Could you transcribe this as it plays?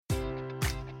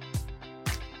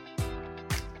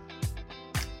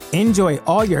Enjoy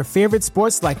all your favorite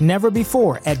sports like never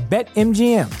before at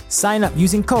BetMGM. Sign up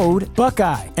using code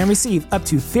Buckeye and receive up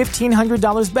to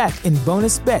 $1,500 back in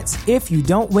bonus bets if you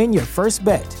don't win your first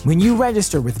bet. When you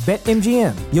register with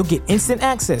BetMGM, you'll get instant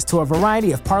access to a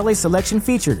variety of parlay selection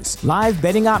features, live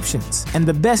betting options, and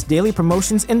the best daily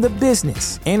promotions in the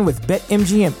business. And with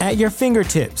BetMGM at your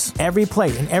fingertips, every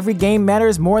play and every game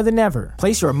matters more than ever.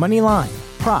 Place your money line,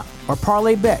 prop, or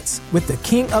parlay bets with the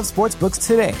king of sportsbooks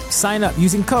today. Sign up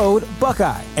using code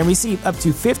Buckeye and receive up to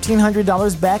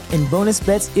 $1,500 back in bonus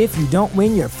bets if you don't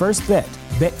win your first bet.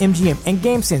 BetMGM and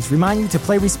GameSense remind you to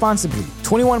play responsibly.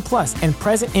 21 plus and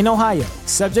present in Ohio,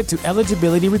 subject to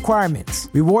eligibility requirements.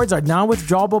 Rewards are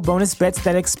non-withdrawable bonus bets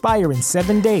that expire in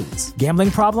 7 days. Gambling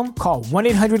problem? Call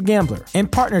 1-800-GAMBLER. In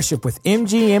partnership with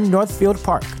MGM Northfield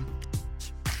Park.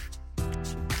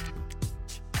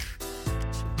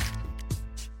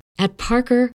 At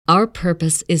Parker, our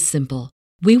purpose is simple.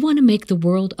 We want to make the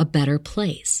world a better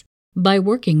place by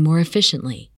working more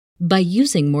efficiently, by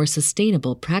using more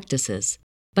sustainable practices,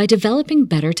 by developing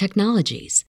better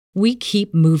technologies. We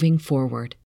keep moving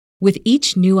forward. With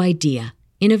each new idea,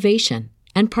 innovation,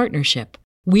 and partnership,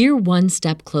 we're one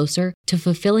step closer to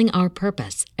fulfilling our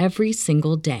purpose every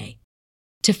single day.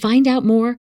 To find out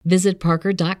more, visit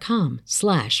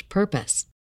parker.com/purpose.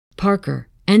 Parker,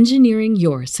 engineering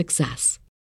your success.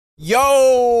 Yo!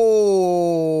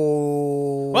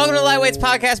 Welcome to Lightweights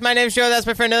Podcast. My name's Joe. That's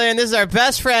my friend Ilya, and this is our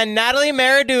best friend, Natalie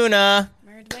Mariduena.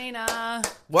 Mariduena.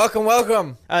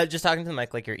 Welcome. Just talking to the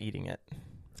mic like you're eating it.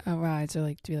 Oh, wow.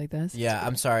 So, do you like this? Yeah,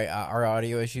 I'm sorry. Our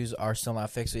audio issues are still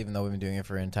not fixed, even though we've been doing it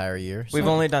for an entire year. We've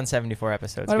only done 74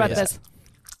 episodes. What about this?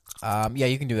 Yeah,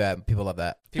 you can do that. People love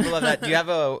that. People love that. Do you have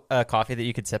a coffee that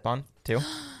you could sip on, too?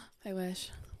 I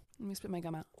wish. Let me spit my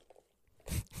gum out.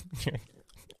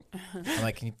 I'm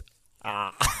like, can you...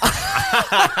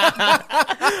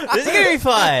 This is going to be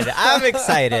fun. I'm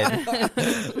excited.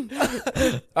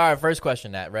 All right, first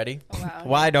question, Nat. Ready? Oh, wow.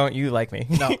 Why don't you like me?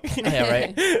 No. Yeah,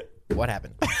 right? What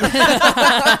happened?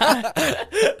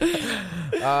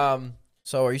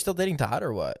 So are you still dating Todd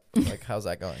or what? Like, how's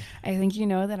that going? I think you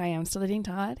know that I am still dating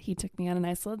Todd. He took me on a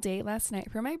nice little date last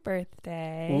night for my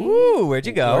birthday. Ooh, where'd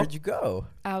you go? Where'd you go?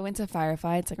 I went to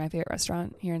Firefly. It's like my favorite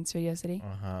restaurant here in Studio City.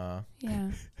 Uh-huh.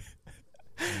 Yeah.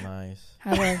 Nice.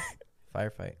 How do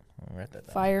Firefight. I'll write that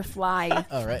down. Firefly.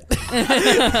 All right.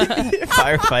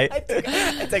 Firefight.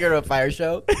 I take her to a fire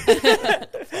show.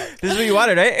 This is what you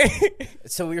wanted, right?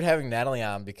 So we were having Natalie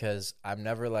on because I'm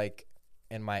never like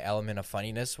in my element of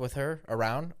funniness with her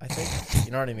around, I think.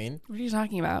 You know what I mean? What are you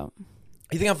talking about?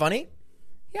 You think I'm funny?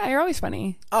 Yeah, you're always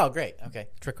funny. Oh, great. Okay.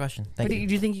 Trick question. Thank you.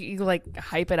 Do you think you like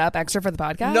hype it up extra for the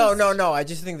podcast? No. I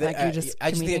just think that Like you just I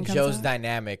just think comedian it comes Joe's out?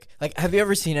 dynamic. Like, have you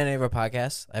ever seen any of our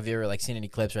podcasts? Have you ever like seen any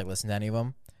clips or like listened to any of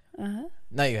them? Uh-huh.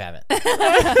 No, you haven't.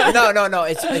 No.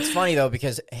 It's funny though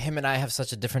because him and I have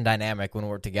such a different dynamic when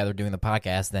we're together doing the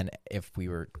podcast than if we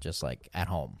were just like at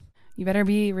home. You better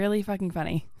be really fucking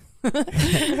funny.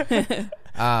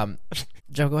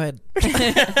 Joe, go ahead.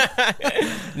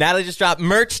 Natalie just dropped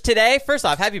merch today. First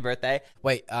off, happy birthday.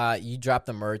 Wait, you dropped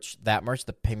the merch,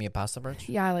 the Pay Me a Pasta merch?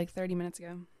 Yeah, like 30 minutes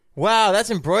ago. Wow, that's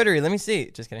embroidery. Let me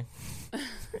see. Just kidding.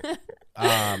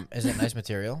 Is it nice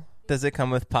material? Does it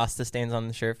come with pasta stains on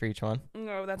the shirt for each one?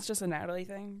 No, that's just a Natalie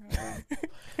thing.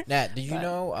 Nat, did you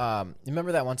know, you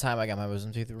remember that one time I got my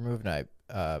wisdom teeth removed and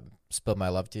I spilled my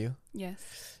love to you?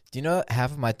 Yes. Do you know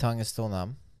half of my tongue is still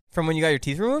numb? From when you got your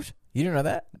teeth removed? You didn't know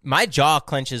that? My jaw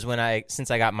clenches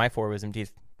since I got my 4 wisdom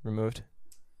teeth removed.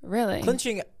 Really?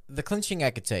 The clinching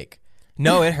I could take.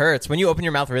 No, it hurts. When you open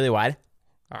your mouth really wide.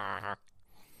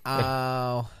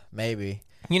 Oh, maybe.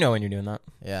 You know when you're doing that.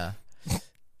 Yeah.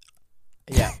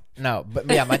 Yeah. No,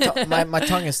 but yeah, my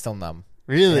tongue is still numb.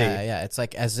 Really? Yeah. It's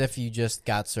like as if you just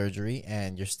got surgery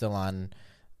and you're still on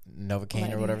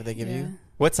Novocaine or whatever they give you.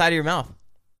 What side of your mouth?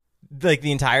 Like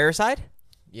the entire side?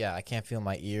 Yeah, I can't feel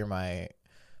my ear,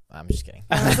 I'm just kidding.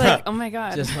 I was like, oh my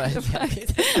God.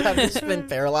 I've just been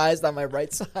paralyzed on my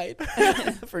right side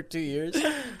for 2 years.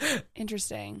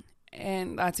 Interesting.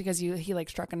 And that's because he like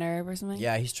struck a nerve or something?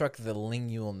 Yeah, he struck the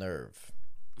lingual nerve.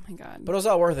 Oh my God. But it was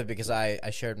all worth it because I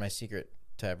shared my secret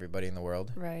to everybody in the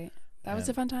world. Right. That was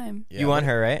a fun time. Yeah, you won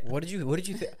her, right? What did you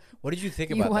think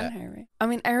You about won that? her, right? I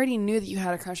mean, I already knew that you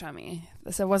had a crush on me.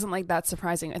 So it wasn't like that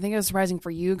surprising. I think it was surprising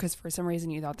for you because for some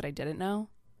reason you thought that I didn't know.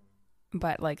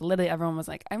 But like literally everyone was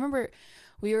like, I remember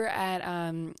we were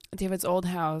at David's old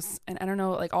house and I don't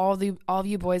know, like all of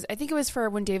you boys, I think it was for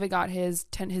when David got his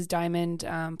diamond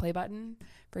play button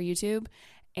for YouTube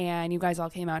and you guys all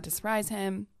came out to surprise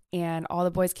him and all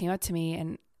the boys came up to me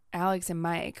and Alex and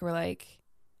Mike were like,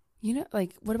 you know,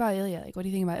 like, what about Ilya? Like, what do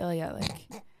you think about Ilya?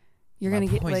 Like, You're going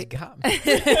to get like... got me.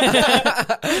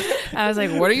 I was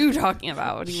like, what are you talking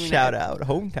about? What do you mean? Shout out,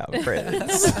 hometown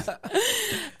friends.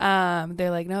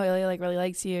 They're like, no, Ilya like really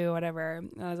likes you, whatever.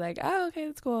 And I was like, oh, okay,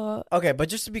 that's cool. Okay, but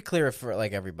just to be clear for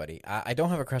like everybody, I don't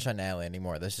have a crush on Natalie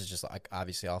anymore. This is just like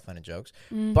obviously all fun and jokes.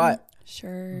 Mm-hmm.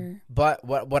 But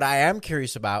what I am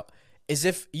curious about is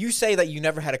if you say that you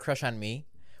never had a crush on me,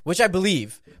 which I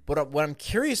believe, but what I'm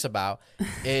curious about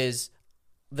is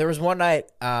there was one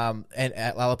night and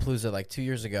at Lollapalooza like 2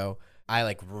 years ago, I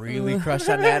like really crushed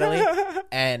on Natalie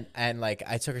and like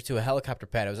I took her to a helicopter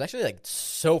pad. It was actually like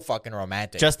so fucking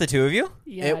romantic. Just the two of you?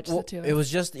 Yeah, just the two. It was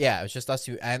just us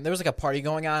two. And there was like a party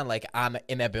going on like I'm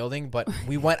in that building, but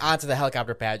we went onto the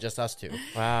helicopter pad, just us two.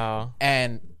 Wow.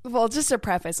 And well, just to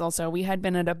preface also, we had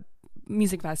been at a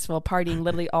music festival partying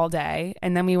literally all day,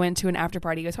 and then we went to an after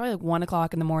party. It was probably like 1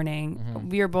 o'clock in the morning. Mm-hmm.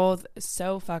 We were both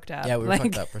so fucked up. Yeah, we were like,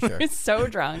 fucked up for sure. We were so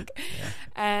drunk.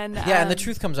 And and the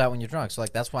truth comes out when you're drunk. So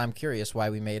like that's why I'm curious why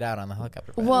we made out on the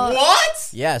helicopter pad. Well, What?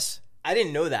 Yes. I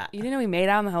didn't know that. you didn't know we made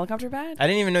out on the helicopter pad? I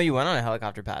didn't even know you went on a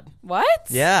helicopter pad. What?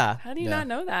 Yeah. How do you Yeah. not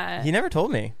know that? You never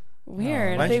told me.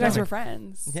 Weird. why'd I thought you you guys tell me? were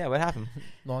friends. Yeah, what happened?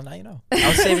 Well, now you know. I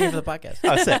was saving it for the podcast.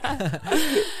 Oh,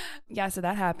 sick. Yeah, so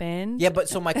that happened. Yeah, but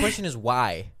so my question is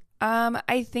why?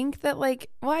 I think that like,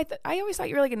 well, I always thought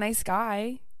you were like a nice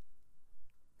guy.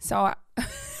 So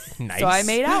Nice. so I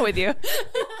made out with you.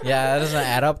 Yeah, that doesn't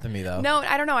add up to me though. No,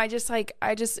 I don't know. It was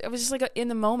just like in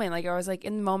the moment. Like I was like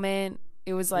in the moment.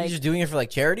 It was Are you like just doing it for like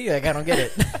charity? Like I don't get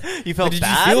it. You felt Did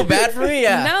bad? you feel bad for me?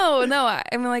 Yeah. no. I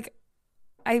mean like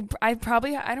I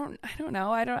probably I don't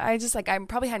know. I just like I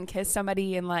probably hadn't kissed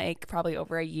somebody in like probably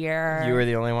over a year. You were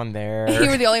the only one there. You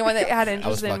were the only one that had I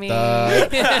was interest in fucked me.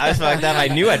 up. I was fucked up. I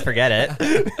knew I'd forget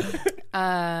it.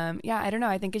 Yeah, I don't know.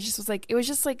 I think it was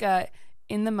just like a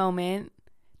in the moment.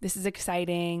 This is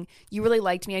exciting. You really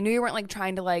liked me. I knew you weren't like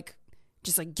trying to like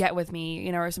just like get with me,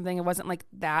 you know, or something. It wasn't like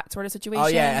that sort of situation. Oh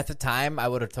yeah, at the time I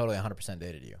would have totally 100%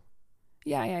 dated you.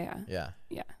 Yeah.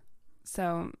 Yeah.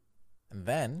 So And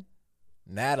then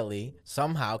Natalie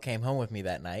somehow came home with me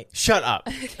that night. Shut up.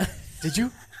 Did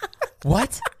you?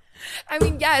 What? I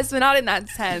mean, yes, but not in that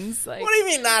sense. Like, What do you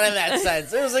mean not in that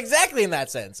sense? It was exactly in that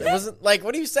sense. It wasn't like,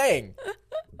 what are you saying?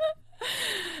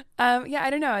 yeah, I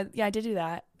don't know. Yeah, I did do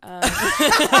that.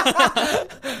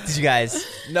 Did you guys?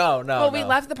 No. Well, we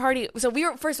left the party. So we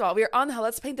were, first of all, we were on the hill.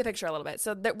 Let's paint the picture a little bit.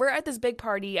 So we're at this big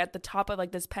party at the top of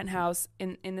like this penthouse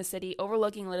in the city,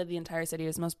 overlooking literally the entire city. It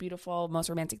was the most beautiful, most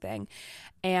romantic thing.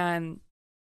 And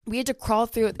we had to crawl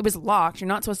through. It was locked. You're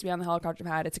not supposed to be on the helicopter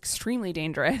pad. It's extremely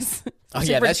dangerous. Oh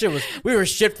yeah, that shit was. We were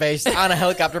shit faced on a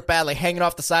helicopter pad, like hanging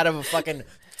off the side of a fucking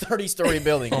 30-story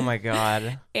building. Oh my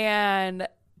god. And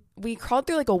we crawled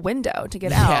through like a window to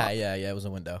get out. Yeah. It was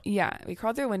a window. Yeah, we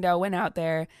crawled through a window, went out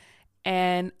there,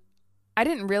 and I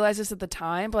didn't realize this at the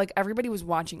time, but like everybody was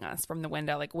watching us from the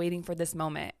window, like waiting for this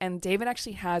moment. And David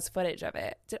actually has footage of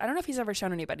it. I don't know if he's ever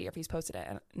shown anybody or if he's posted it.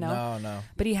 No.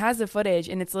 But he has the footage,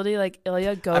 and it's literally like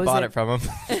Ilya goes. I bought it from him.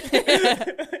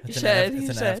 You should.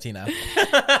 It's an NFT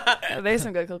now. There's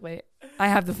some good clickbait. I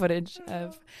have the footage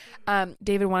of.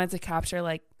 David wanted to capture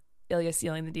like Ilya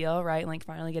sealing the deal, right, and like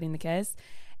finally getting the kiss.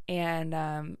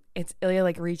 And it's Ilya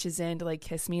like reaches in to like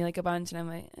kiss me like a bunch, and I'm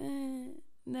like,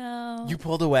 no. You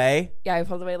pulled away Yeah, I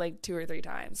pulled away like 2 or 3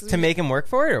 times. to make him work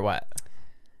for it, or what?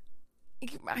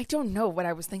 I don't know what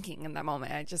I was thinking in that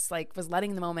moment. I just like was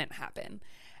letting the moment happen.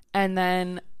 And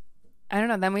then I don't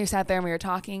know, then we sat there and we were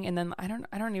talking, and then I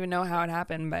don't even know how it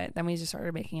happened, but then we just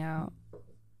started making out.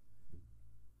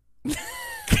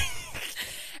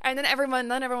 And then everyone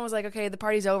was like, okay, the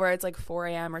party's over. It's like 4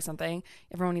 a.m. or something.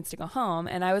 Everyone needs to go home.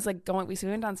 And I was like we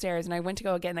went downstairs, and I went to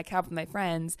go get in the cab with my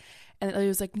friends. And it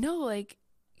was like, no, like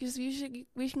you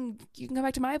can come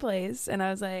back to my place. And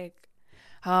I was like,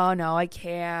 oh no, I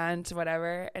can't,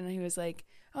 whatever. And he was like,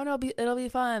 oh no, it'll be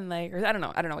fun. Like, or I don't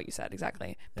know what you said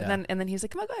exactly. But then he was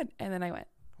like, come on, go ahead. And then I went.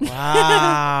 Wow.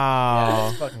 Yeah,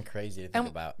 it's fucking crazy to think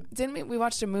about. Didn't we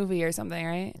watched a movie or something,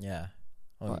 right? Yeah.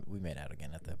 Well, we made out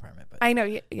again at the apartment, but I know.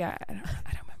 Yeah. I don't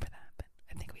remember that, but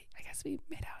I guess we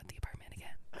made out at the apartment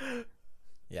again.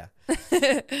 yeah.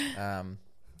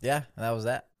 Yeah, and that was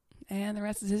that. And the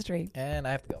rest is history. And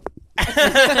I have to go.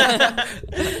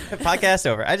 Podcast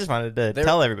over. I just wanted to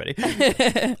tell everybody.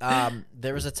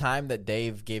 There was a time that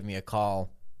Dave gave me a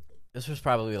call. This was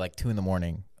probably like 2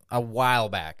 a.m, a while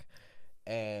back.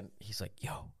 And he's like,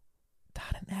 yo,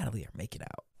 Dot and Natalie are making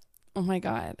out. Oh my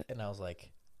God. And I was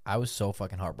like, I was so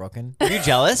fucking heartbroken. Were you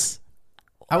jealous?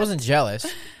 I wasn't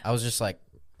jealous. I was just like,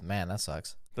 man, that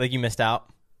sucks. Like you missed out?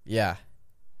 Yeah.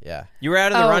 You were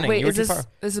out of the running. Wait, you were is too this, far.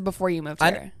 this is before you moved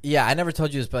here? I never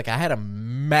told you this, but like I had a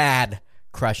mad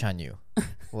crush on you.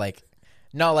 Like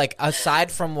No, like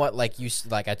aside from what like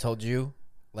I told you,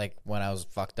 like when I was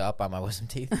fucked up on my wisdom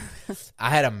teeth, I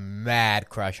had a mad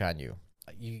crush on you.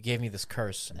 You gave me this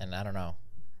curse, and I don't know.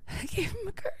 I gave him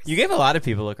a curse. You gave a lot of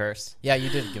people a curse. Yeah, you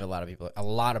did give a lot of people. A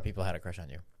lot of people had a crush on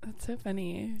you. That's so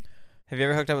funny. Have you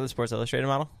ever hooked up with a Sports Illustrated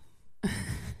model?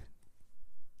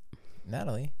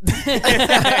 Natalie.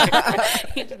 I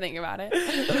hate to think about it.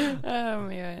 Oh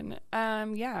man.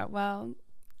 Yeah. Well,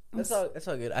 That's all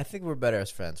good. I think we're better as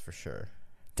friends for sure.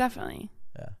 definitely.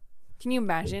 Yeah. Can you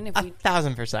imagine if we?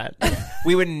 1,000%.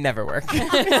 We would never work. I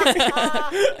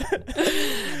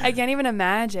can't even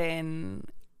imagine.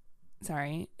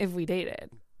 Sorry, if we dated,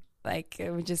 like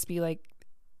it would just be like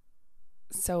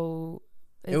so.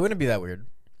 It wouldn't be that weird.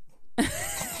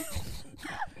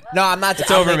 No, I'm not. It's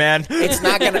over, man. It's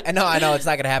not gonna. No, I know it's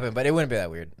not gonna happen, but it wouldn't be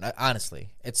that weird.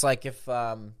 Honestly, it's like if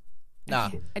nah.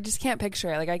 I just can't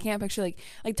picture it. Like I can't picture like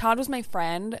Todd was my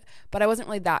friend, but I wasn't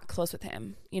really that close with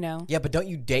him. You know. Yeah, but don't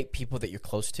you date people that you're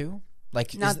close to?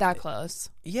 Like Not that close.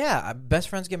 Yeah, best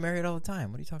friends get married all the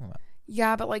time. What are you talking about?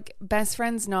 Yeah, but like best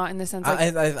friends, not in the sense.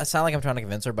 Like, I sound like I'm trying to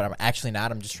convince her, but I'm actually not.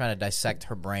 I'm just trying to dissect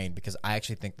her brain because I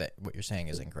actually think that what you're saying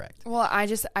is incorrect. well, I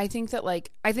think that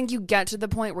like I think you get to the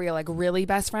point where you're like really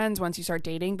best friends once you start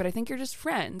dating, but I think you're just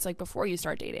friends like before you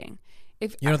start dating.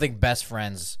 If You don't think best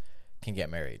friends can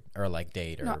get married or like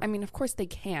date? Or no, I mean of course they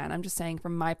can. I'm just saying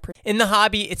from my In the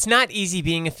hobby, it's not easy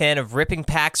being a fan of ripping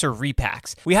packs or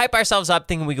repacks. We hype ourselves up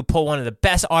thinking we could pull one of the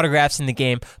best autographs in the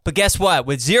game, but guess what?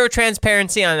 With zero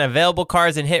transparency on available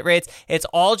cards and hit rates, it's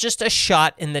all just a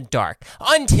shot in the dark.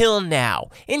 Until now.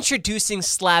 Introducing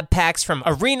slab packs from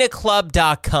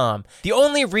arenaclub.com, the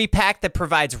only repack that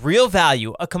provides real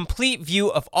value, a complete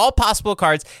view of all possible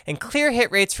cards, and clear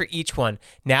hit rates for each one.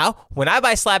 Now, when I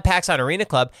buy slab packs on Arena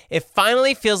Club, it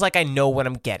finally feels like I know what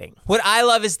I'm getting. What I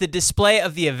love is the display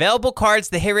of the available cards,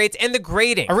 the hit rates, and the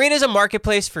grading. Arena is a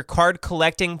marketplace for card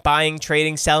collecting, buying,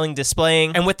 trading, selling,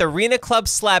 displaying, and with Arena Club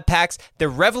slab packs, they're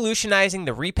revolutionizing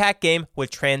the repack game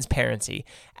with transparency.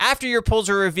 After your pulls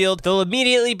are revealed, they'll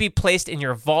immediately be placed in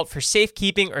your vault for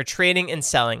safekeeping or trading and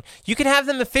selling. You can have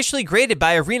them officially graded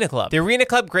by Arena Club. The Arena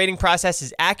Club grading process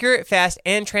is accurate, fast,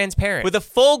 and transparent, with a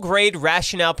full grade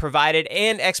rationale provided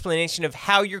and explanation of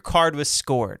how your card was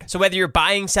scored. So whether you're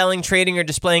buying, selling, trading, or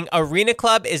displaying, Arena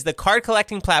Club is the card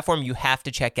collecting platform you have to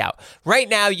check out. Right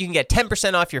now, you can get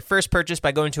 10% off your first purchase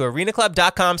by going to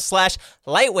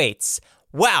arenaclub.com/lightweights.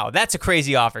 Wow, that's a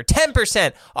crazy offer.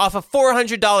 10% off a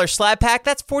 $400 slab pack.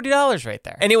 That's $40 right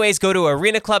there. Anyways, go to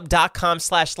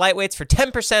arenaclub.com/lightweights for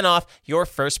 10% off your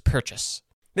first purchase.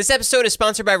 This episode is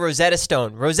sponsored by Rosetta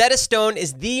Stone. Rosetta Stone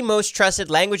is the most trusted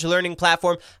language learning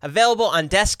platform available on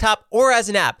desktop or as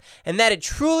an app, and that it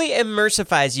truly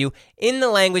immersifies you in the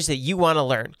language that you want to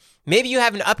learn. Maybe you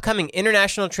have an upcoming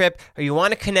international trip or you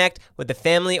want to connect with a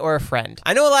family or a friend.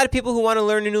 I know a lot of people who want to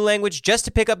learn a new language just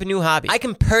to pick up a new hobby. I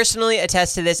can personally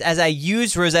attest to this as I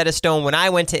used Rosetta Stone when I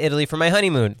went to Italy for my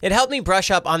honeymoon. It helped me brush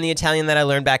up on the Italian that I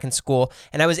learned back in school,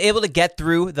 and I was able to get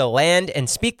through the land and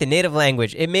speak the native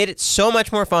language. It made it so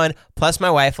much more fun, plus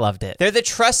my wife loved it. They're the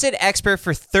trusted expert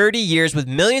for 30 years with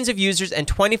millions of users and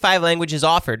 25 languages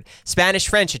offered. Spanish,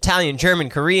 French, Italian, German,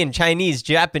 Korean, Chinese,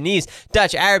 Japanese,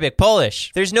 Dutch, Arabic,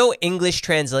 Polish. There's no English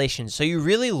translation, so you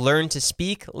really learn to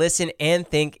speak, listen, and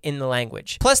think in the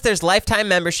language. Plus, there's lifetime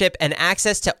membership and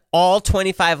access to all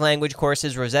 25 language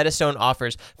courses Rosetta Stone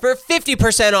offers for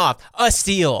 50% off. A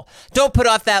steal. Don't put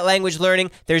off that language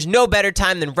learning. There's no better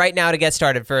time than right now to get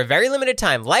started. For a very limited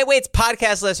time, Lightweight's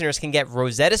podcast listeners can get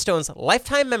Rosetta Stone's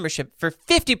lifetime membership for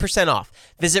 50% off.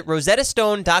 Visit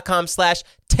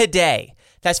rosettastone.com/today.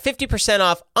 That's 50%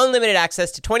 off unlimited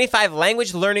access to 25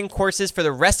 language learning courses for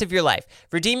the rest of your life.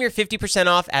 Redeem your 50%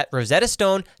 off at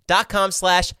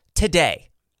rosettastone.com/today.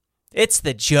 It's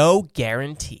the Joe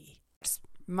guarantee.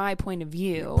 my point of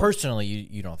view. Personally,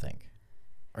 you don't think?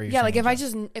 Or yeah, like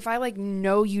if I like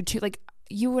know you two, like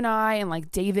you and I and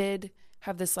like David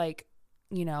have this like,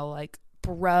 you know, like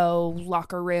bro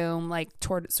locker room, like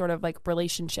sort of like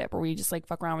relationship where we just like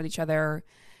fuck around with each other,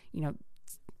 you know,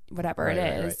 whatever it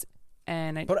is. Right.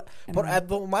 And but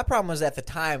my problem was at the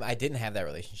time I didn't have that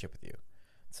relationship with you,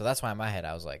 so that's why in my head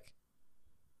I was like,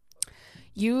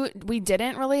 we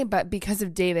didn't really, but because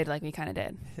of David, like we kind of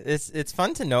did. It's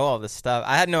fun to know all this stuff.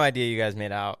 I had no idea you guys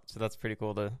made out, so that's pretty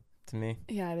cool to me.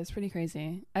 Yeah, it is pretty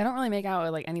crazy. I don't really make out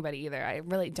with like anybody either. I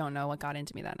really don't know what got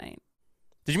into me that night.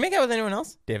 Did you make out with anyone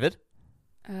else, David?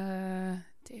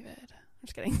 David. I'm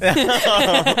just kidding.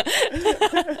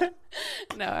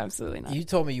 No, absolutely not. You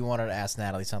told me you wanted to ask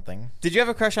Natalie something. Did you have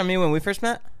a crush on me when we first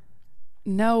met?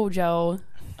 No, Joe.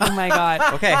 Oh my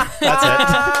God. Okay, that's it.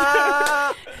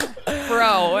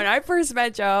 Bro, when I first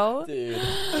met Joe, Dude.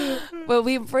 well,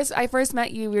 I first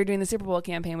met you. We were doing the Super Bowl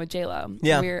campaign with J-Lo.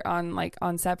 Yeah. We were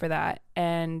on set for that,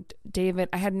 and David.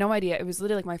 I had no idea. It was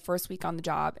literally like my first week on the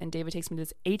job, and David takes me to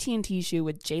this AT&T shoot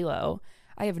with J-Lo.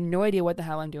 I have no idea what the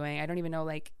hell I'm doing. I don't even know.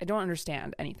 I don't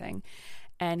understand anything.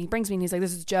 And he brings me and he's like,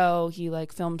 this is Joe. He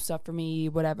films stuff for me,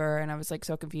 whatever. And I was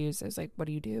so confused. I was like, what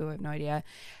do you do? I have no idea.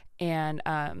 And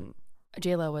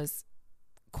J-Lo was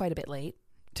quite a bit late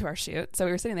to our shoot. So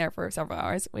we were sitting there for several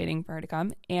hours waiting for her to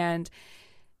come. And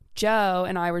Joe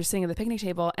and I were sitting at the picnic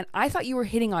table and I thought you were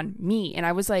hitting on me. And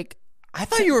I was like, I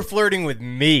thought you were flirting with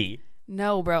me.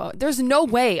 No, bro. There's no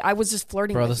way I was just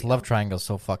flirting with this you. love triangle's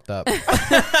so fucked up.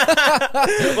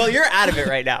 Well, you're out of it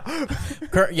right now.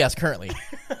 Yes, currently.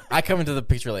 I come into the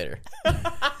picture later.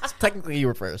 Technically, you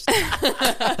were first. No,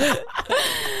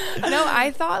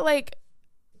 I thought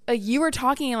you were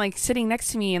talking and sitting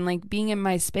next to me and being in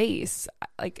my space.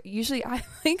 Usually I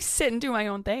sit and do my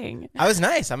own thing. I was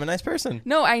nice. I'm a nice person.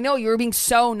 No, I know you were being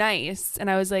so nice.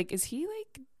 And I was like, is he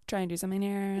trying to do something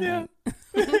here? Yeah.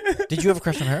 Did you have a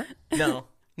crush on her? No.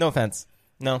 No offense.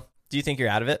 No. Do you think you're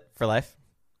out of it for life?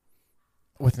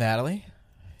 With Natalie?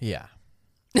 Yeah.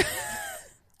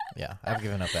 Yeah, I've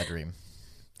given up that dream.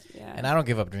 Yeah. And I don't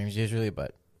give up dreams usually,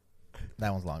 but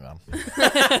that one's long gone.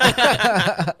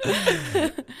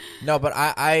 No, but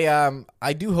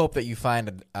I do hope that you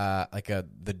find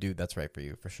the dude that's right for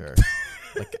you for sure.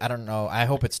 I don't know. I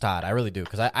hope it's Todd. I really do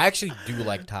because I actually do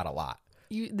like Todd a lot.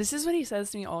 This is what he says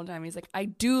to me all the time. He's like, I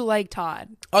do like Todd.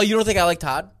 Oh, you don't think I like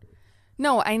Todd?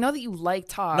 No, I know that you like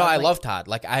Todd. No, I love Todd.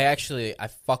 I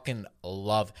fucking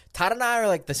love Todd and I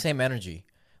are the same energy.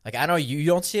 I know you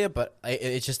don't see it, but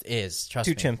it just is. Trust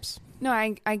me. Two chimps. No,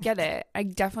 I get it. I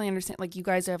definitely understand. You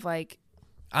guys have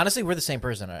honestly, we're the same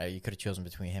person. You could have chosen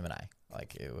between him and I.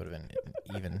 It would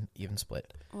have been even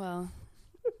split. Well,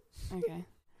 okay.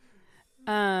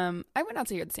 I would not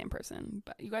say you're the same person,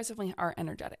 but you guys definitely are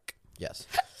energetic. Yes.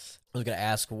 I was gonna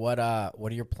ask what are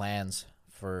your plans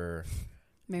for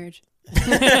marriage?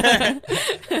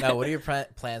 No, what are your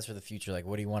plans for the future?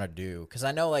 What do you want to do? Because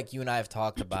I know you and I have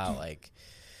talked about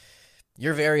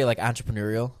you're very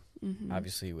entrepreneurial,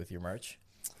 obviously with your merch.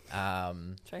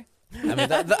 Sorry.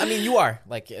 I mean, you are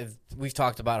we've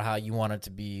talked about how you wanted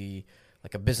to be a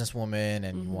businesswoman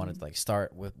and you wanted to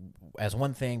start as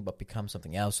one thing but become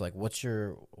something else. What's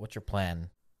your plan?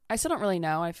 I still don't really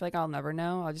know. I feel I'll never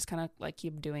know. I'll just kind of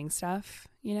keep doing stuff,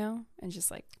 and just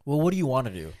Well, what do you want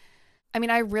to do? I mean,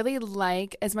 I really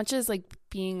as much as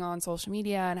being on social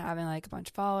media and having a bunch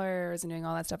of followers and doing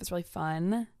all that stuff is really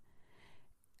fun.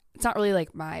 It's not really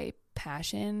my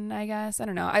passion, I guess. I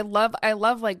don't know. I love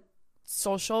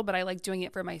social, but I like doing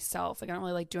it for myself. I don't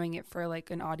really like doing it for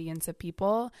an audience of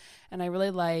people. And I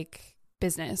really like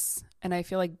business. And I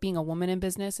feel being a woman in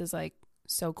business is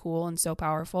so cool and so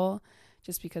powerful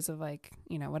just because of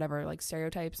whatever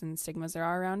stereotypes and stigmas there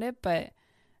are around it. But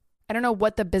I don't know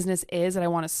what the business is that I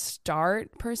want to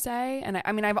start per se. And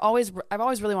I mean, I've always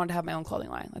really wanted to have my own clothing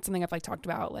line. That's something I've talked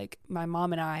about. My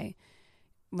mom and I,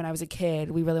 when I was a kid,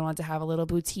 we really wanted to have a little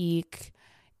boutique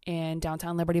in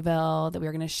downtown Libertyville that we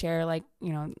were going to share,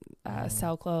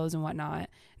 sell clothes and whatnot.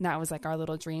 And that was our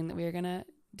little dream that we were going to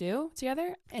do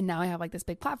together. And now I have this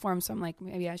big platform. So I'm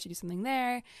maybe I should do something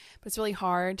there, but it's really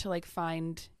hard to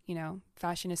find,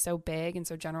 fashion is so big and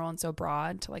so general and so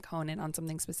broad to hone in on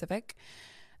something specific,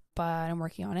 but I'm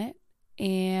working on it.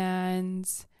 And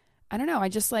I don't know. I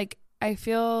just I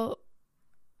feel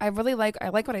I really I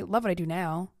love what I do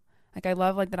now. I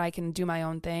love that I can do my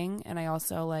own thing. And I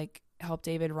also help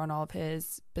David run all of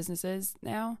his businesses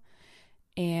now.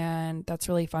 And that's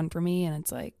really fun for me. And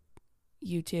it's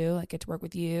you too, get to work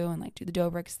with you and do the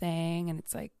Dobrik's thing. And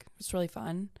it's it's really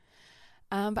fun.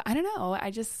 But I don't know.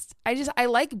 I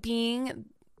like being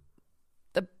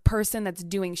the person that's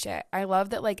doing shit. I love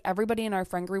that everybody in our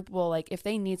friend group will if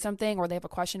they need something or they have a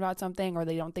question about something or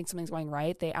they don't think something's going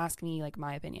right, they ask me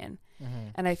my opinion.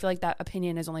 And I feel that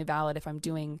opinion is only valid if I'm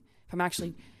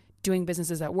actually doing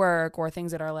businesses at work or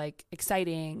things that are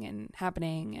exciting and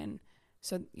happening. And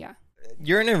so, yeah.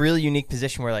 You're in a really unique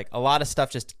position where a lot of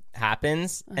stuff just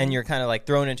happens and you're kind of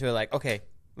thrown into it okay,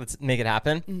 let's make it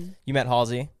happen. You met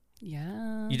Halsey.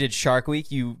 Yeah. You did Shark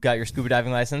Week. You got your scuba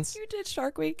diving license. You did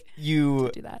Shark Week. You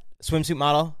do that. Swimsuit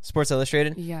model, Sports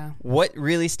Illustrated. Yeah. What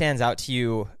really stands out to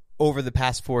you over the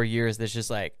past 4 years that's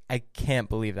just I can't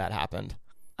believe that happened?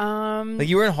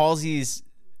 You were in Halsey's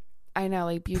I know,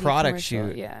 beauty product commercial.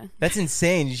 shoot. Yeah. That's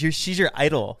insane. She's your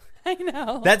idol. I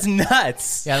know. That's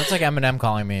nuts. Yeah, that's Eminem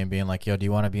calling me and being yo, do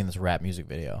you want to be in this rap music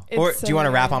video? Or do you want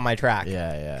to rap on my track?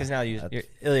 Yeah. Because now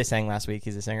Ilya sang last week.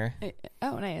 He's a singer.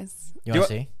 Oh, nice. You want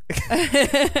to see?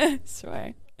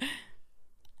 Sure.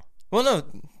 Well, no,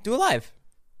 do it live.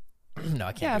 No,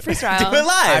 I can't. Yeah, do it. freestyle. Do it live.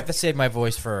 I have to save my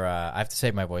voice for.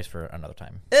 Another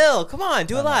time. Ill, come on,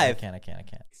 do it No, live. I can't.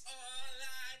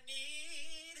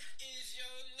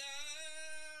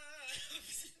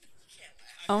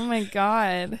 Oh my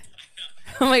god.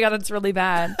 Oh my god, that's really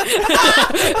bad. All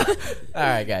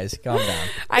right, guys, calm down.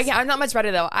 I'm not much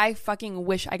better though. I fucking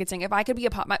wish I could sing. If I could be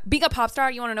being a pop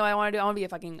star, you want to know what I want to do? I want to be a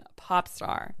fucking pop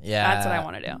star. Yeah, that's what I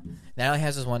want to do. Natalie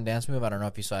has this one dance move. I don't know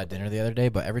if you saw at dinner the other day,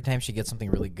 but every time she gets something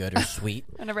really good or sweet,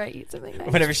 Whenever I eat something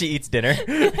nice. Whenever she eats dinner.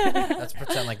 let's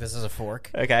pretend like this is a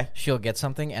fork. Okay. She'll get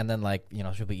something and then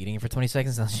she'll be eating it for 20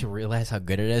 seconds and then she'll realize how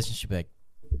good it is and she'll be like,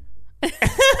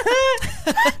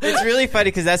 It's really funny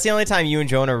because that's the only time you and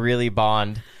Jonah really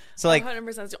bond. So like 100%.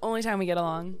 It's the only time we get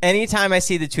along. anytime I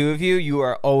see the two of you, you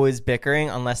are always bickering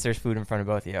unless there's food in front of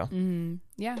both of you. Mm-hmm.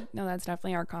 Yeah, no, that's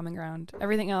definitely our common ground.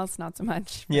 Everything else, not so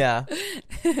much. Yeah.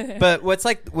 But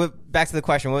back to the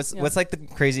question, what's like the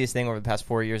craziest thing over the past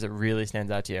 4 years that really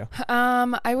stands out to you?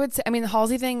 I would say, the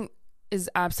Halsey thing is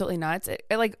absolutely nuts. It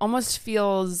like almost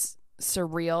feels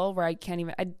surreal where I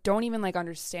don't even like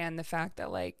understand the fact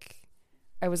that like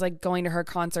I was like going to her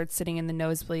concert sitting in the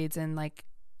nosebleeds and like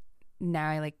now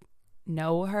I like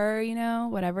know her,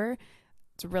 whatever.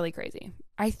 It's really crazy.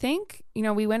 I think,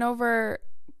 we went over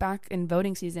back in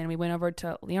voting season, we went over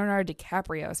to Leonardo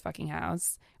DiCaprio's fucking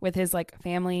house with his like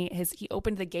family. He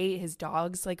opened the gate, his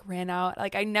dogs like ran out.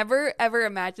 Like I never ever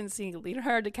imagined seeing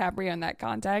Leonardo DiCaprio in that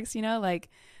context, like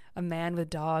a man with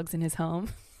dogs in his home.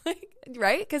 Like,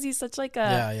 right? Because he's such like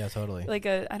a yeah, totally. Like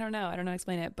I don't know how to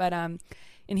explain it, but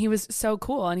and he was so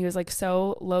cool and he was like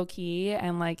so low key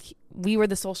and like we were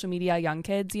the social media young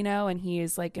kids, and he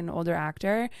is like an older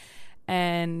actor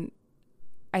and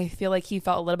I feel like he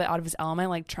felt a little bit out of his element,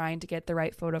 like trying to get the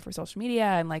right photo for social media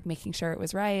and like making sure it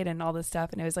was right and all this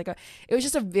stuff. And it was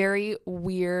just a very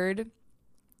weird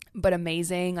but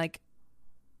amazing like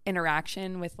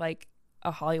interaction with like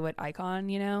a Hollywood icon,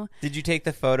 Did you take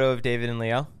the photo of David and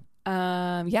Leo?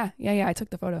 Yeah. I took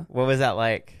the photo. What was that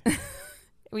like?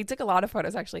 We took a lot of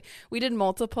photos actually. We did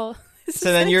multiple.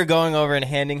 So then you're going over and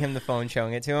handing him the phone,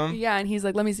 showing it to him? Yeah, and he's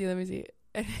like, let me see.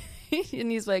 And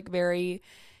he's like very,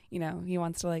 he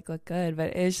wants to like look good,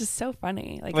 but it's just so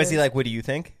funny. Like, was he like, what do you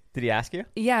think? Did he ask you?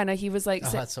 Yeah, no, he was like,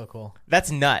 that's so cool.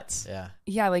 That's nuts.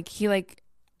 Yeah, like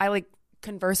I like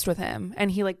conversed with him and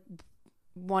he like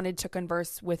wanted to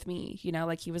converse with me,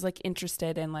 like he was like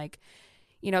interested in like,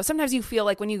 sometimes you feel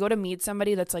like when you go to meet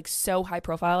somebody that's like so high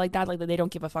profile like that, like they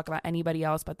don't give a fuck about anybody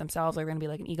else but themselves, they're gonna be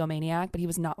like an egomaniac. But he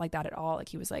was not like that at all. Like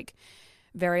he was like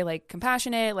very like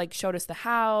compassionate, like showed us the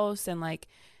house and like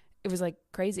it was like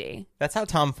crazy. That's how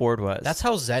Tom Ford was. That's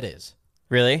how Zed is.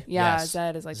 Really? Yeah, Yes.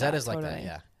 Zed is like Zed that, is like totally. that,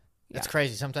 yeah. It's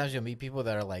crazy. Sometimes you'll meet people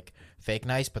that are like fake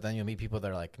nice, but then you'll meet people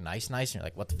that are like nice, and you're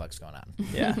like, what the fuck's going on?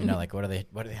 Yeah. Like what are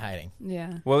they hiding?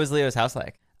 Yeah. What was Leo's house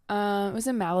like? It was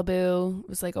in Malibu. It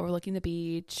was like overlooking the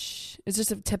beach. It's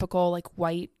just a typical like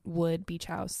white wood beach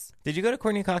house. Did you go to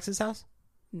Courtney Cox's house?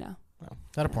 No. Is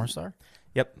that a porn star?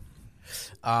 Yep.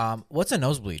 What's a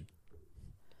nosebleed?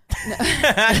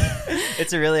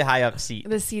 It's a really high up seat.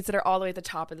 The seats that are all the way at the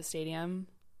top of the stadium.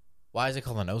 Why is it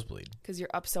called a nosebleed? Because you're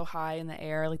up so high in the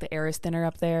air, like the air is thinner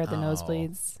up there, the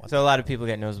nosebleeds. So a lot of people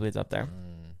get nosebleeds up there.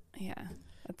 Yeah,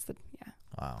 that's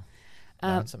Wow.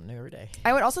 Learn something new every day.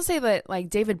 I would also say that like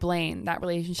David Blaine, that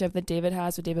relationship that David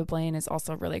has with David Blaine is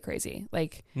also really crazy.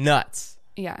 Like nuts.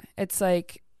 Yeah, it's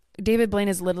like David Blaine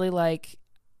is literally like,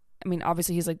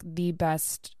 obviously he's like the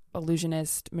best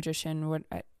illusionist, magician,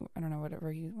 I don't know,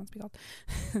 whatever he wants to be called.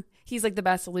 He's like the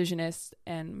best illusionist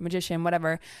and magician,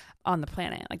 whatever, on the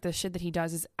planet. Like the shit that he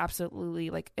does is absolutely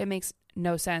like, it makes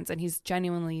no sense. And he's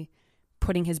genuinely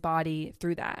putting his body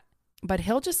through that. But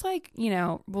he'll just like,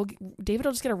 David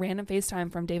will just get a random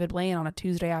FaceTime from David Blaine on a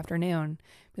Tuesday afternoon.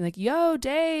 Be like, yo,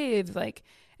 Dave. Like,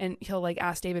 and he'll like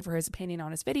ask David for his opinion on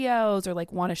his videos or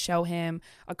like want to show him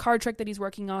a card trick that he's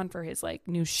working on for his like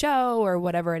new show or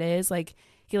whatever it is. Like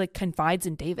he like confides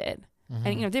in David.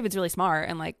 Mm-hmm. And, David's really smart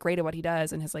and like great at what he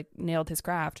does and has like nailed his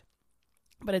craft.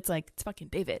 But it's like, it's fucking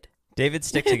David. David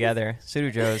stick together. So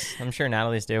do Joe's. I'm sure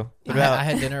Natalie's do. I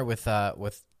had dinner with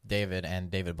David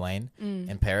and David Blaine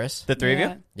in Paris. The three of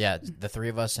you? Yeah, the three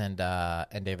of us and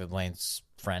David Blaine's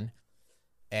friend.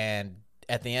 And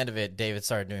at the end of it, David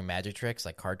started doing magic tricks,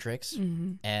 like card tricks,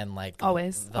 and like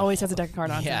always has a deck of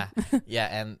cards on. Yeah, yeah,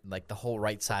 and like the whole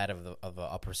right side of the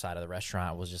upper side of the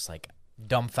restaurant was just like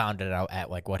dumbfounded out at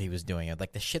like what he was doing.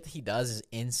 Like the shit that he does is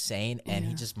insane,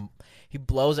 and he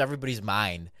blows everybody's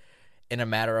mind. In a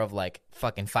matter of like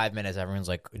fucking 5 minutes, everyone's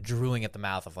like drooling at the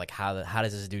mouth of like how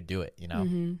does this dude do it,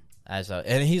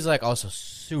 And he's like also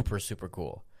super super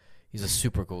cool. He's a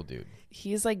super cool dude.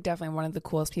 He's like definitely one of the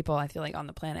coolest people I feel like on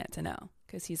the planet to know,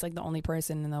 because he's like the only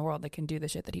person in the world that can do the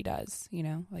shit that he does. You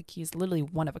know, like he's literally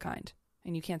one of a kind,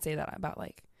 and you can't say that about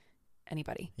like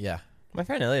anybody. Yeah. My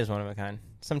friend Ilya is one of a kind.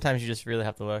 Sometimes you just really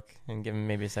have to look and give him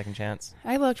maybe a second chance.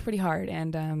 I looked pretty hard,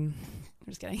 and I'm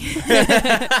just kidding.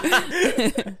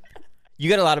 You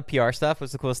got a lot of PR stuff.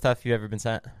 What's the coolest stuff you've ever been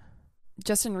sent?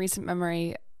 Just in recent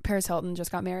memory, Paris Hilton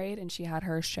just got married, and she had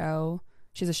her show.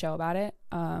 She has a show about it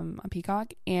on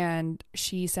Peacock, and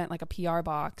she sent like a PR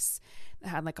box that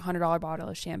had like $100 bottle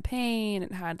of champagne.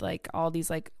 It had like all these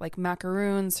like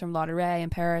macaroons from La Durée in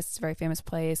Paris. It's a very famous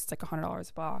place. It's like $100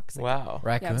 a box. Like, Wow.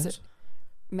 Raccoons?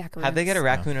 Macaroons. How'd they get a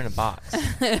raccoon in a box?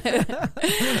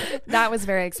 That was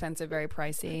very expensive, very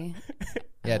pricey.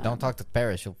 Yeah, don't talk to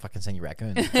Paris. She'll fucking send you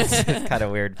raccoons. It's kind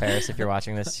of weird, Paris, if you're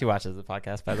watching this. She watches the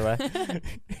podcast, by the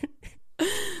way.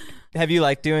 Have you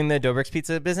liked doing the Dobrik's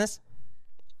Pizza business?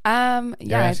 Yeah.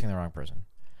 You're asking the wrong person.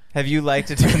 Have you liked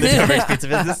doing the Dobrik's Pizza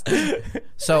business?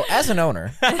 So, as an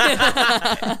owner,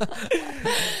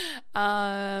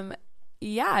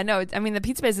 yeah, no, I mean, the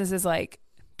pizza business is like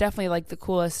definitely like the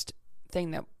coolest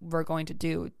thing that we're going to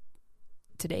do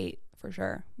to date, for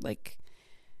sure. Like,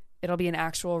 it'll be an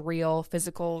actual real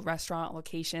physical restaurant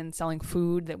location selling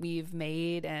food that we've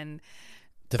made and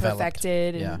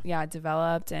perfected and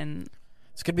developed. And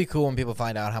it's going to be cool when people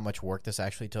find out how much work this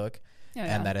actually took. Yeah,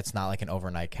 and that it's not like an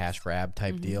overnight cash grab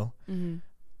type deal. Mm-hmm.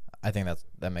 I think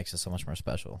that makes it so much more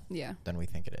special than we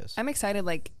think it is. I'm excited.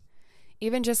 Like,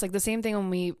 even just like the same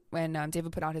thing when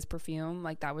David put out his perfume,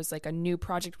 like that was like a new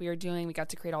project we were doing. We got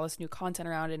to create all this new content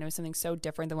around it, and it was something so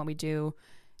different than what we do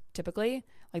typically.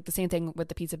 Like the same thing with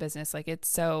the pizza business. Like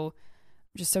it's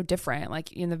just so different.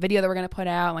 Like in the video that we're going to put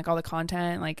out, like all the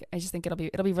content, like I just think it'll be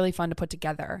really fun to put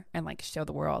together and like show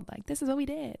the world like this is what we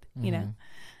did. Mm-hmm. You know,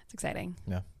 it's exciting.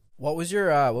 Yeah. What was your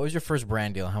first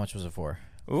brand deal? How much was it for?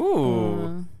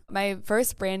 Ooh. My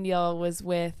first brand deal was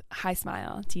with High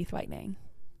Smile Teeth Whitening.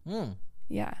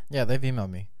 Yeah. Yeah, they've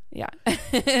emailed me. Yeah.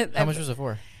 How much was it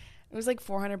for? It was like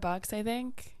 $400, I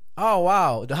think. Oh,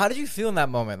 wow. How did you feel in that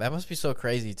moment? That must be so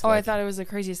crazy. I thought it was the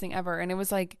craziest thing ever. And it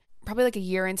was like probably like a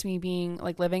year into me being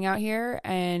like living out here,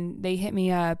 and they hit me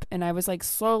up, and I was like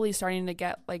slowly starting to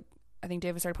get like, I think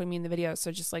David started putting me in the video. So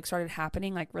it just like started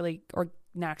happening like really or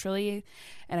naturally,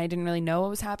 and I didn't really know what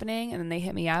was happening. And then they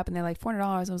hit me up and they're like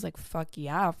 $400. I was like, fuck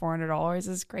yeah, $400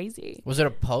 is crazy. Was it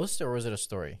a post or was it a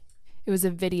story? It was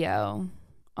a video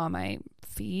on my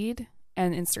feed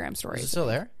and Instagram stories. Is it still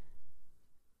there?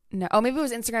 No. Oh, maybe it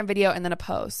was Instagram video and then a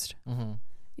post. Mm-hmm.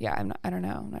 Yeah, I don't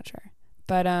know. I'm not sure.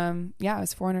 But yeah, it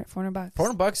was $400.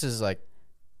 $400 is like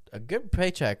a good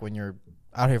paycheck when you're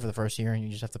out here for the first year and you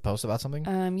just have to post about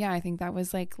something. Yeah, I think that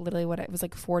was like literally what it was,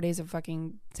 like 4 days of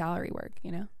fucking salary work,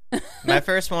 you know? My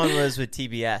first one was with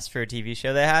TBS for a TV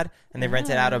show they had, and they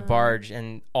rented out a barge,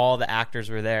 and all the actors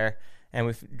were there, and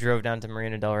we drove down to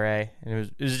Marina Del Rey, and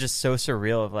it was just so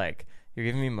surreal of like, you're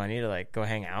giving me money to like go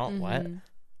hang out? Mm-hmm. What?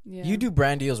 Yeah. You do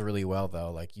brand deals really well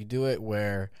though. Like you do it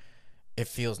where it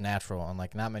feels natural, and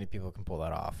like not many people can pull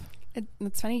that off.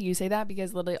 It's funny you say that,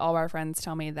 because literally all of our friends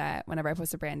tell me that whenever I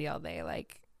post a brand deal, they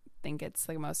like think it's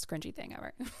the most cringy thing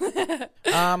ever.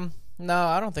 No,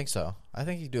 I don't think so. I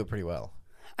think you do it pretty well.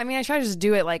 I mean, I try to just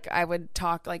do it like I would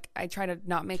talk. Like I try to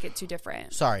not make it too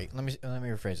different. Sorry, let me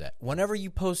rephrase that. Whenever you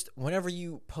post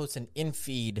an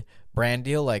in-feed brand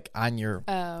deal, like on your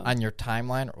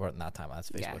timeline, or not timeline,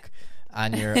 that's Facebook. Yeah.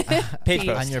 On your page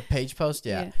post. On your page post,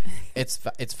 yeah. It's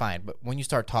fine. But when you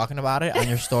start talking about it on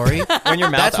your story, when your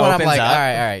mouth that's when opens I'm like, up, all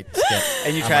right, skip.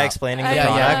 And you try explaining the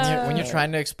product. Yeah. When you're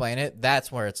trying to explain it,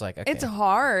 that's where it's like, okay. It's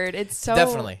hard. It's so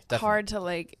definitely hard to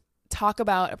like talk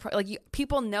about. Like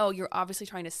people know you're obviously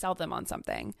trying to sell them on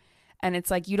something, and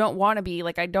it's like you don't want to be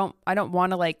like I don't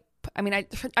want to like. I mean,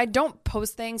 I don't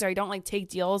post things, or I don't like take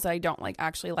deals that I don't like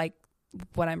actually like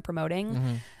what I'm promoting.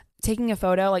 Mm-hmm. Taking a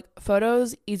photo, like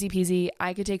photos, easy peasy.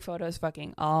 I could take photos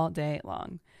fucking all day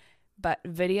long. But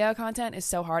video content is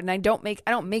so hard. And I don't make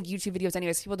YouTube videos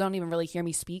anyways. People don't even really hear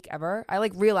me speak ever. I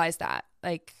like realized that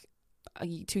like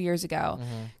 2 years ago,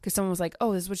 because someone was like,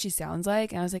 oh, this is what she sounds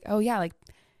like. And I was like, oh yeah, like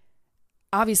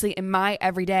obviously in my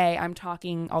everyday, I'm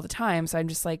talking all the time. So I'm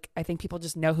just like, I think people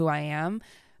just know who I am.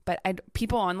 But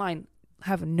people online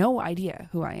have no idea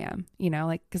who I am, you know,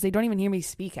 like, because they don't even hear me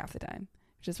speak half the time,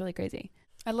 which is really crazy.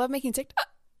 I love making TikTok.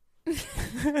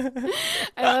 I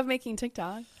love making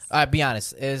TikToks. Be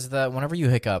honest. Whenever you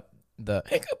hiccup,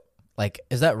 like,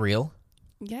 is that real?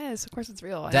 Yes, of course it's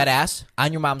real. Dead ass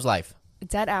on your mom's life.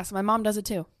 Dead ass. My mom does it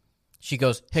too. She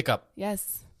goes hiccup.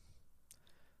 Yes.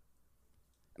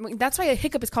 I mean, that's why a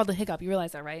hiccup is called a hiccup. You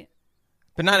realize that, right?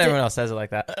 But not everyone else says it like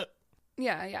that.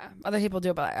 Yeah. Other people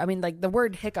do it, but I mean, like the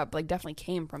word hiccup, like definitely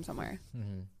came from somewhere.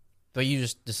 Mm-hmm. But you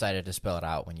just decided to spell it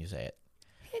out when you say it.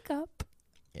 Hiccup.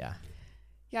 Yeah.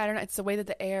 Yeah, I don't know. It's the way that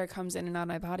the air comes in and out of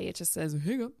my body. It just says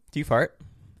hiccup. Do you fart?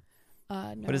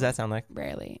 No. What does that sound like?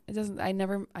 Rarely. It doesn't. I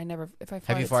never. If I fart,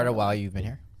 Have you farted while you've been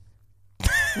here?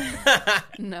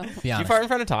 No. Do you fart in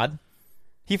front of Todd?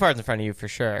 He farts in front of you for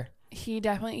sure. He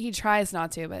tries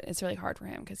not to, but it's really hard for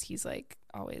him because he's like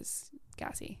always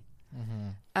gassy. Mm-hmm.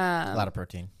 A lot of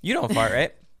protein. You don't fart,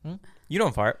 right? You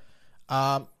don't fart.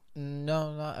 No,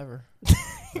 not ever.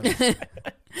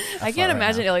 I can't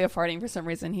imagine Ilya farting for some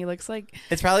reason. He looks like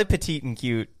it's probably petite and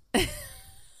cute.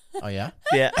 Oh yeah,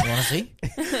 yeah. You want to see?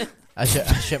 I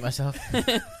shit myself. Oh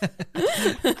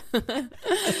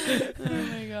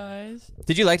my gosh.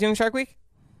 Did you like doing Shark Week?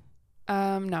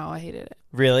 No, I hated it.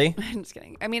 Really? I'm just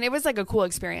kidding. I mean, it was like a cool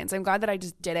experience. I'm glad that I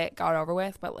just did it, got it over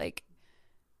with, but like,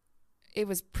 it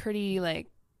was pretty like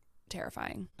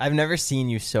terrifying. I've never seen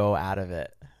you so out of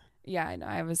it. Yeah,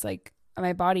 I was like,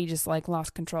 my body just like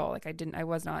lost control. Like I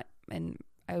was not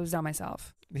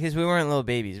myself. Because we weren't little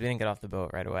babies. We didn't get off the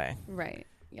boat right away. Right.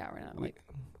 Yeah, we're not like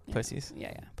pussies.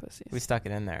 Yeah, pussies. We stuck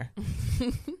it in there.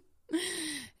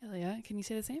 Ilya, can you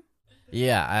say the same?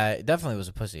 Yeah, I definitely was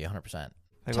a pussy, 100%.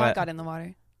 Like Todd what? got in the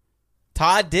water.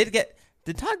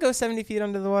 Did Todd go 70 feet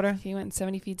under the water? He went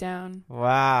 70 feet down.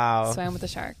 Wow. Swam with the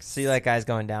sharks. So you like guys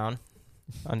going down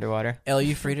underwater? Elle,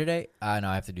 you free today? No,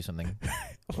 I have to do something.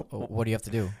 What do you have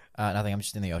to do? Nothing. I'm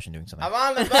just in the ocean doing something. I'm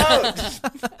on the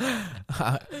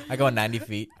boat. I go 90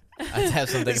 feet. I have to have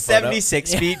something.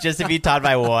 76 feet just to beat Todd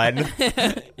by 1.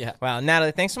 Yeah. Wow.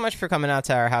 Natalie, thanks so much for coming out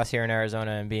to our house here in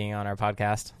Arizona and being on our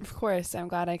podcast. Of course. I'm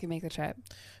glad I could make the trip.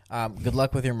 Good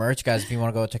luck with your merch, guys. If you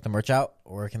want to go check the merch out,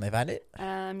 where can they find it?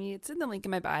 It's in the link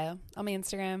in my bio on my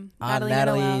Instagram. On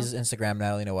Natalie's Instagram,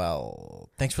 Natalie Noel.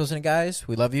 Thanks for listening, guys.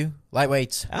 We love you.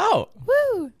 Lightweights. Oh.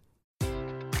 Woo!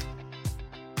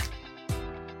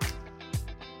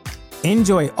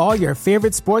 Enjoy all your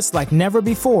favorite sports like never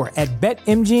before at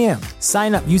BetMGM.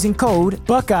 Sign up using code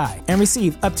Buckeye and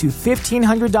receive up to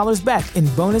 $1,500 back in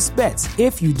bonus bets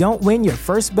if you don't win your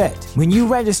first bet. When you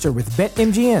register with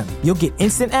BetMGM, you'll get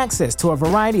instant access to a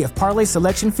variety of parlay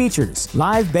selection features,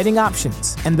 live betting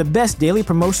options, and the best daily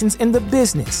promotions in the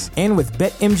business. And with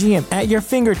BetMGM at your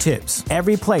fingertips,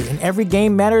 every play and every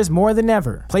game matters more than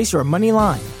ever. Place your money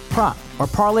line, prop, or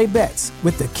parlay bets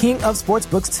with the king of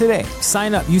sportsbooks today.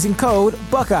 Sign up using code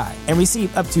Buckeye and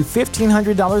receive up to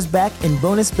 $1,500 back in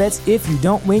bonus bets if you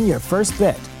don't win your first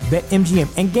bet. BetMGM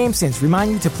and GameSense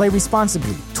remind you to play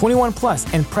responsibly. 21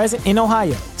 plus and present in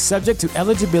Ohio, subject to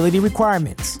eligibility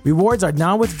requirements. Rewards are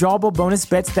non-withdrawable bonus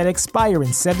bets that expire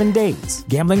in 7 days.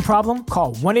 Gambling problem?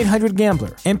 Call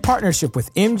 1-800-GAMBLER. In partnership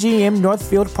with MGM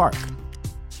Northfield Park.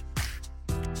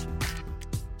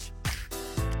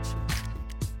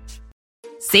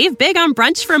 Save big on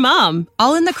brunch for mom,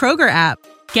 all in the Kroger app.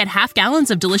 Get half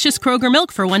gallons of delicious Kroger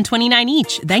milk for $1.29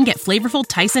 each. Then get flavorful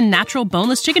Tyson natural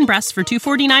boneless chicken breasts for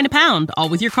 $2.49 a pound, all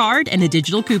with your card and a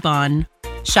digital coupon.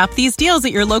 Shop these deals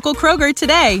at your local Kroger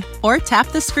today, or tap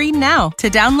the screen now to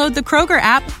download the Kroger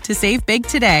app to save big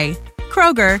today.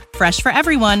 Kroger, fresh for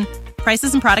everyone.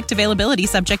 Prices and product availability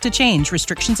subject to change.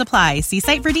 Restrictions apply. See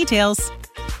site for details.